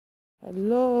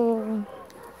Hello,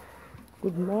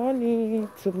 good morning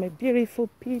to my beautiful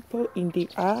people in the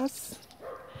house.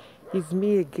 It's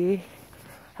me again.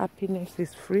 Happiness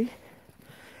is free.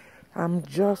 I'm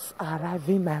just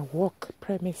arriving my work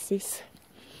premises.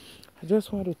 I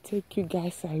just want to take you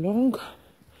guys along.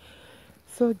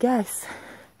 So guys,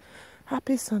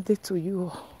 happy Sunday to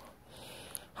you.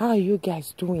 How are you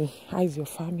guys doing? How is your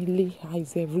family? How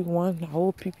is everyone? I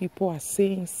hope you people are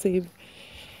staying safe.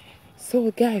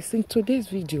 So guys, in today's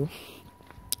video,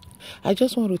 I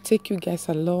just want to take you guys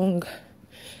along.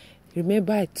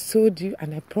 Remember, I told you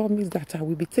and I promised that I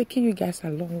will be taking you guys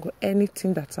along with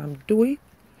anything that I'm doing.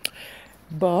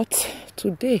 But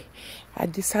today, I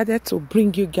decided to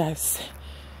bring you guys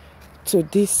to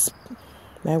this,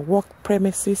 my work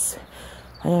premises.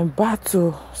 I am about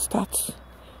to start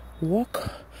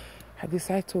work. I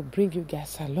decided to bring you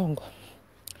guys along.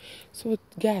 So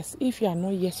guys, if you are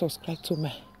not yet subscribed to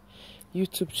my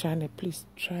YouTube channel, please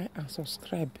try and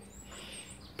subscribe.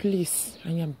 Please,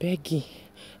 I am begging.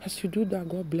 As you do that,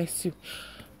 God bless you.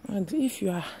 And if you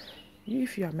are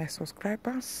my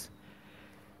subscribers,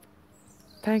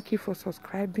 thank you for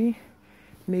subscribing.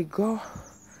 May God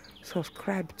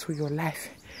subscribe to your life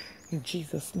in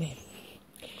Jesus' name.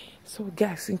 So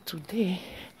guys, in today,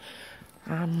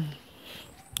 I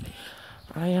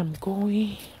am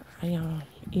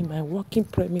in my working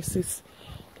premises,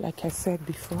 like I said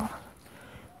before.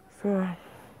 So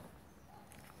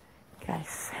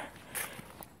guys,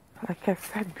 like I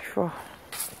said before,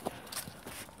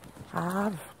 I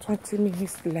have 20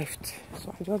 minutes left,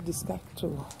 so I just decided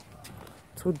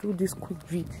to do this quick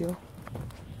video.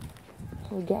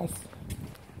 So guys,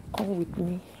 come with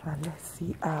me and let's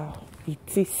see how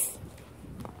it is.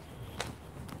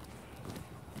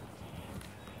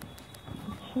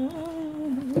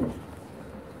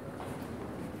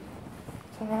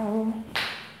 Ciao.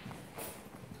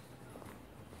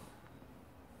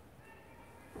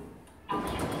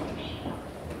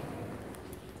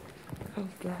 Oh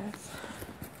guys,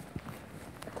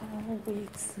 come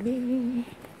with me.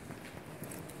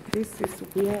 This is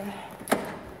where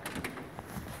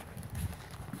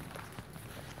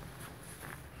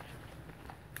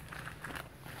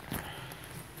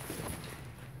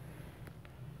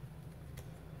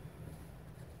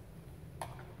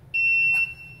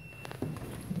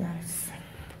guys,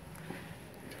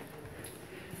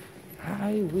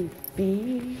 I will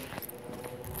be.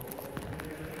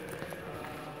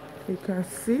 You can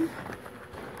see.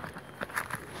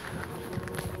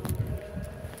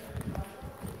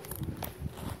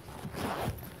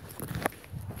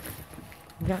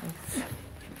 Guys,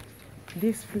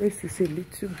 this place is a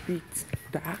little bit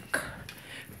dark,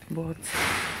 but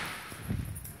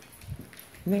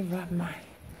never mind.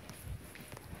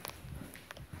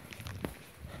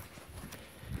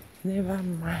 Never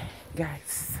mind,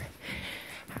 guys.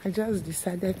 I just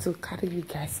decided to carry you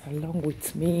guys along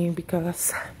with me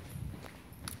because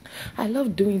I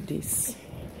love doing this.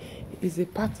 It's a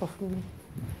part of me,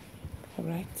 all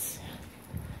right?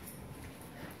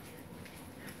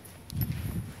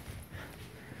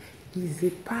 He's a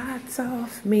part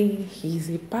of me. He's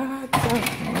a part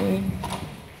of me.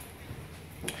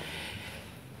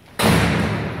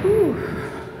 Whew.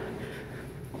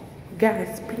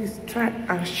 Guys, please try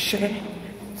and share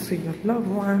to your loved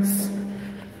ones.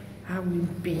 I will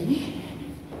be.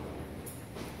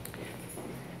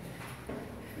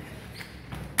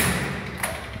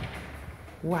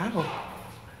 Wow,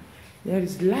 there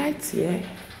is light here.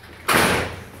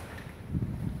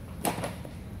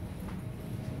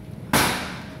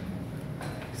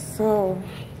 So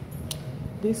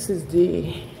this is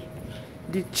the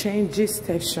changing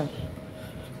station.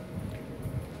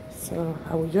 So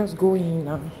I will just go in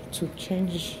now to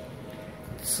change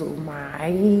to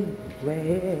my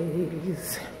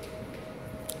ways.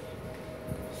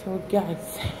 So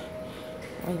guys,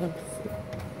 I am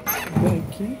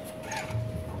begging.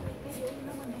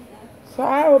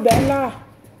 Ciao Bella.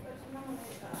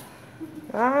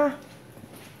 Ah.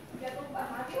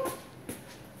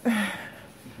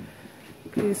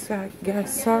 Please,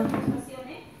 guys, sorry.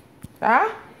 Ah?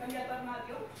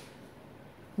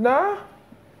 No?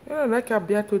 Io non è che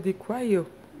abbiate di qua io.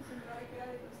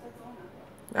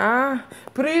 Ah,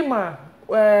 prima,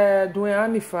 2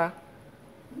 anni fa.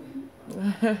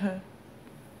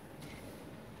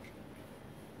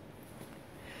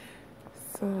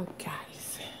 So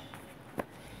guys,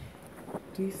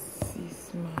 this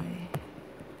is my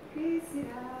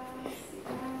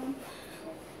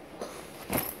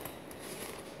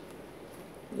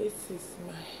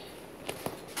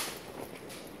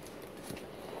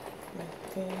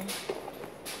thing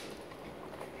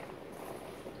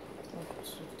of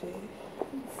today.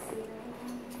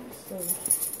 So I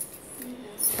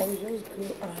will just go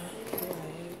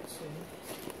ahead to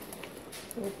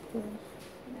open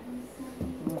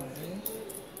my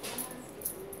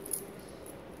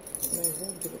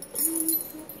wardrobe.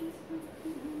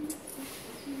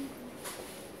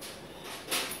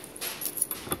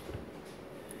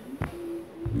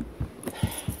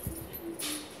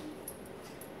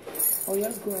 I'll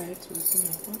just go ahead to open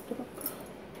my wardrobe.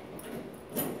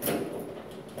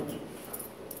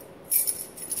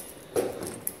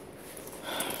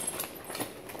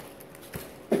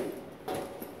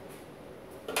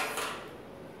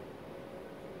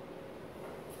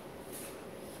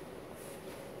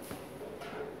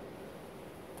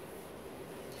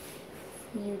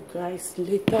 You guys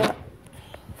later,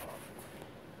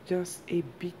 just a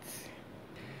bit.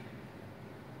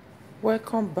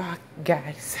 Welcome back,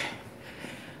 guys.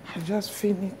 I just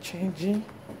finished changing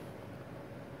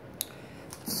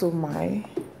to my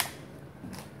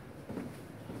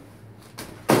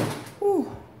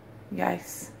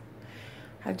guys,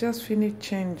 I just finished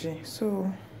changing,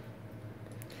 so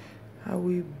I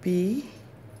will be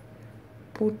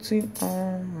putting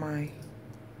on my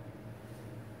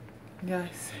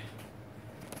guys.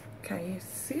 Can you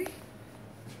see?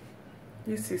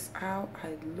 This is how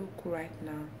I look right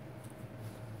now.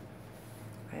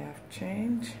 I have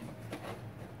changed,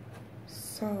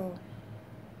 so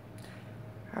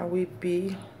I will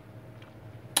be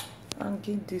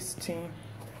hanging this thing.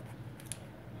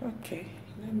 Okay,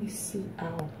 let me see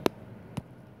how.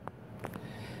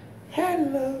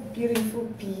 Hello, beautiful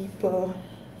people.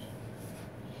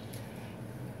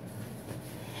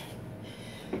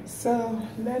 So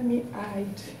let me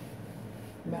hide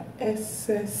my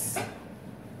excess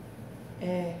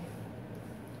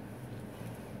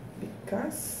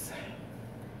because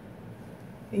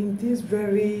in this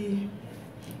very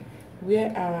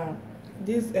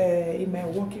in my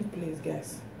working place,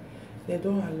 guys, they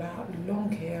don't allow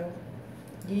long hair,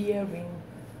 earring,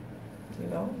 you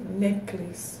know,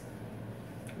 necklace,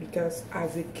 because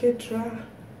as a caterer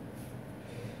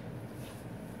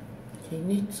you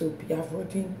need to be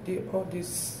avoiding all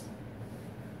this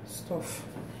stuff.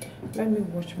 Let me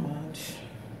wash my hands.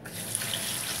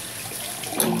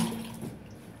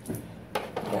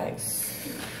 Guys,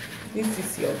 this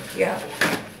is your girl.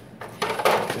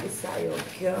 These are your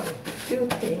girl. Few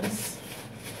things.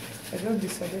 I just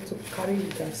decided to carry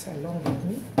you guys along with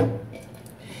me.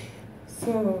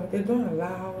 So they don't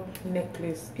allow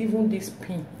necklace. Even this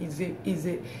pin is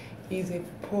a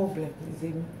problem.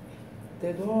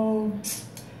 They don't.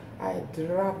 I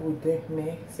drag with them,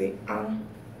 man. Say I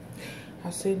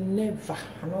say never.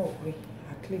 I'm not agree.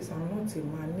 At least I'm not a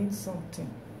man. I need something.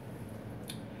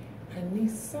 I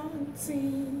need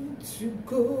something to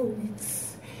go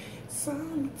with.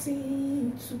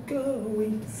 Something to go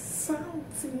with.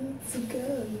 Something to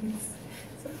go with.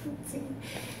 Something.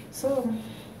 So,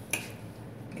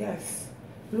 guys,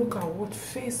 look at what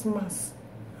face mask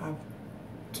have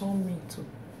turned me to.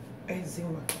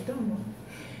 Eczema. I don't know,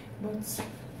 but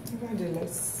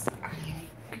nevertheless, I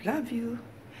love you.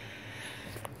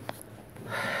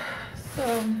 So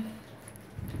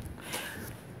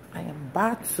I am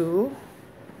about to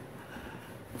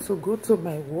go to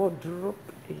my wardrobe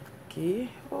again.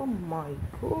 Oh my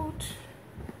God.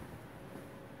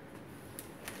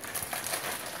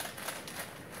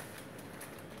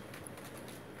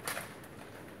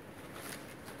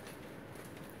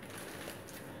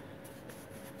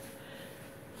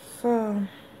 So,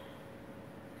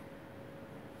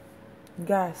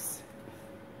 guys,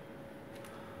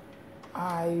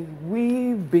 I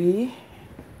will be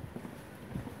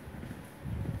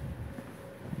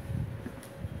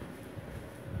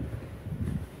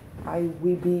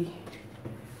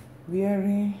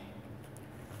wearing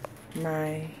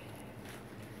my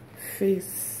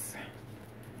face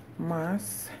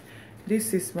mask.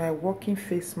 This is my working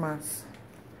face mask.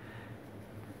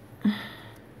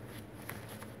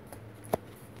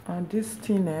 And this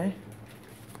thing,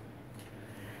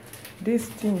 this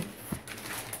thing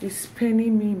is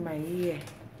paining me in my ear.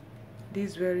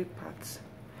 This very part.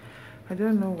 I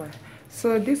don't know why.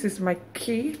 So this is my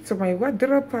key to my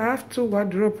wardrobe. I have two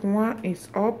wardrobes. One is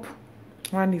up,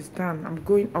 one is down. I'm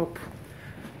going up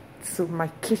to my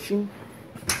kitchen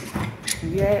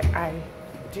where I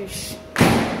dish.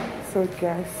 So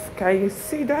guys, can you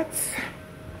see that?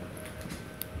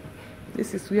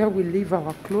 This is where we leave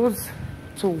our clothes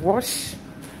to wash.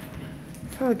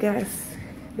 So guys,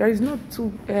 there is no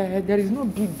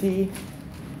big deal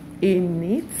in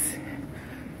it,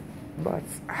 but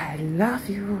I love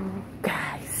you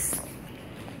guys.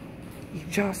 It's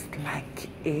just like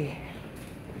a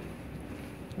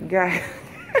guy.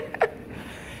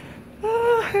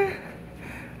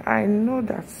 I know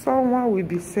that someone will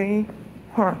be saying,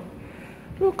 huh,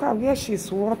 look at where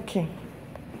she's walking.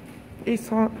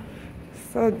 It's on.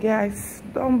 So guys,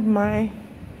 don't mind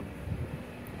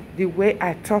the way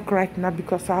I talk right now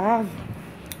because I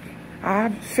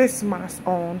have face mask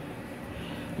on.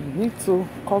 You need to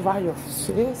cover your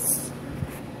face.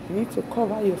 You need to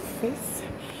cover your face.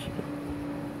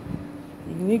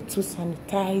 You need to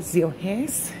sanitize your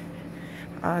hands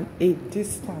and a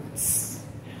distance.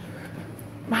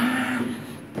 I'm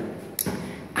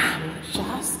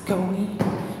just going.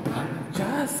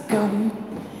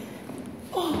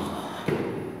 Oh.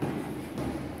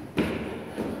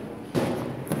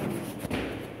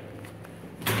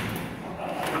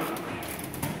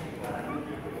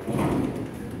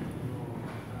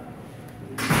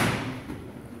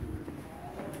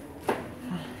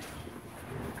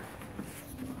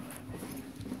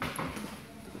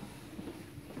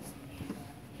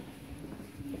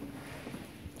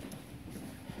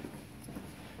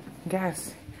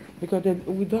 Guys, because they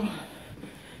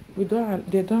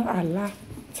don't allow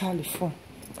telephone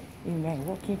in my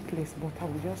working place, but I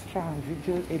will just try and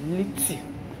video a little.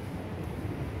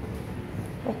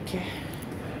 Okay.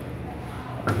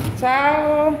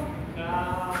 Ciao.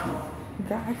 Ciao.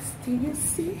 Guys, do you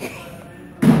see?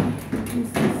 This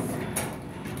is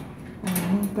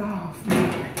another of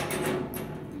my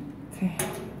thing.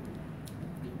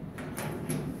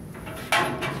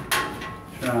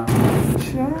 Ciao.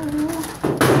 Ciao.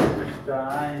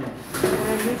 Stai?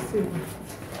 Bravissima.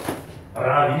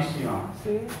 Bravissima.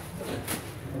 Sì.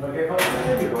 Perché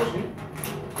fate così?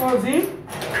 Così?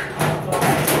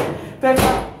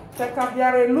 Per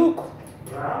cambiare il look.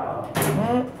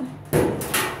 Brava.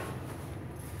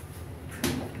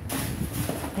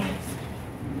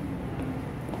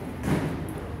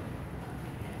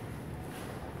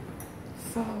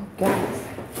 So guys,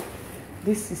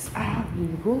 this is how we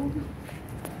roll.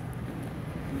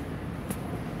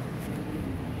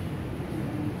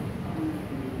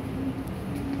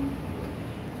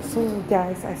 So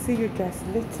guys, I see you guys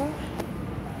later.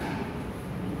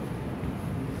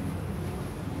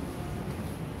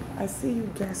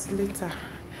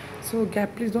 So guys,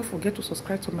 please don't forget to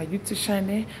subscribe to my YouTube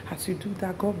channel. As you do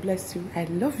that, God bless you. I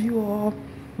love you all.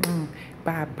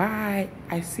 Bye bye.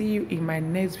 I see you in my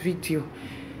next video.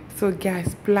 So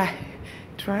guys,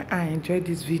 try and enjoy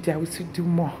this video. I will still do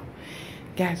more.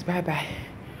 Guys, bye bye.